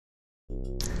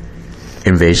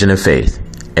Invasion of Faith,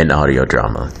 an audio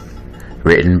drama.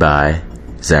 Written by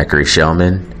Zachary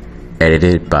Shellman,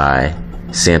 edited by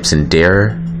Samson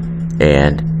Derer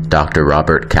and Dr.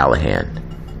 Robert Callahan.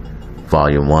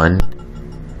 Volume 1,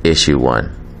 Issue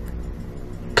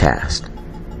 1. Cast: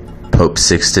 Pope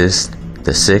Sixtus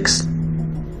VI,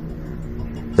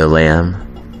 the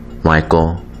Lamb,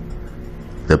 Michael,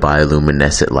 the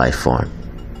bioluminescent life form.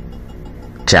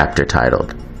 Chapter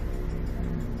titled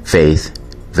Faith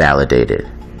Validated.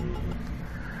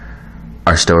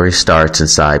 Our story starts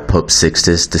inside Pope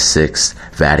Sixtus VI's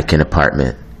Vatican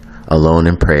apartment. Alone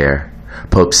in prayer,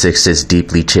 Pope Sixtus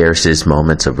deeply cherishes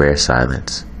moments of rare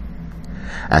silence.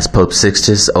 As Pope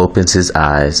Sixtus opens his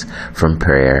eyes from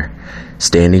prayer,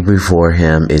 standing before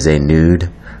him is a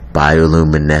nude,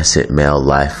 bioluminescent male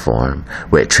life form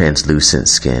with translucent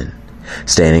skin.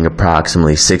 Standing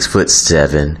approximately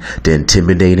 6'7", the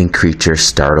intimidating creature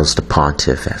startles the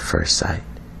pontiff at first sight.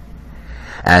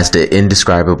 As the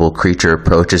indescribable creature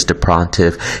approaches the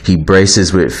pontiff, he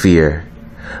braces with fear.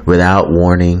 Without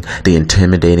warning, the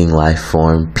intimidating life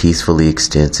form peacefully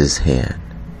extends his hand.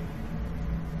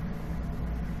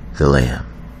 The Lamb.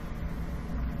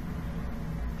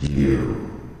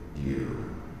 You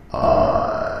are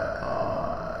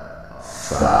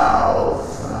found.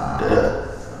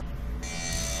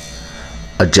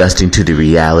 Adjusting to the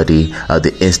reality of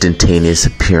the instantaneous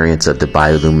appearance of the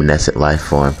bioluminescent life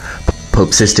form,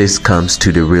 Pope Sixtus comes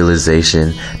to the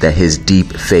realization that his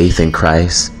deep faith in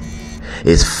Christ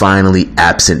is finally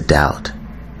absent doubt,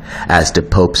 as the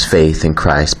Pope's faith in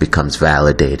Christ becomes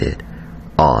validated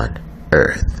on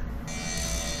earth.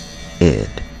 End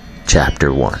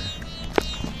chapter 1.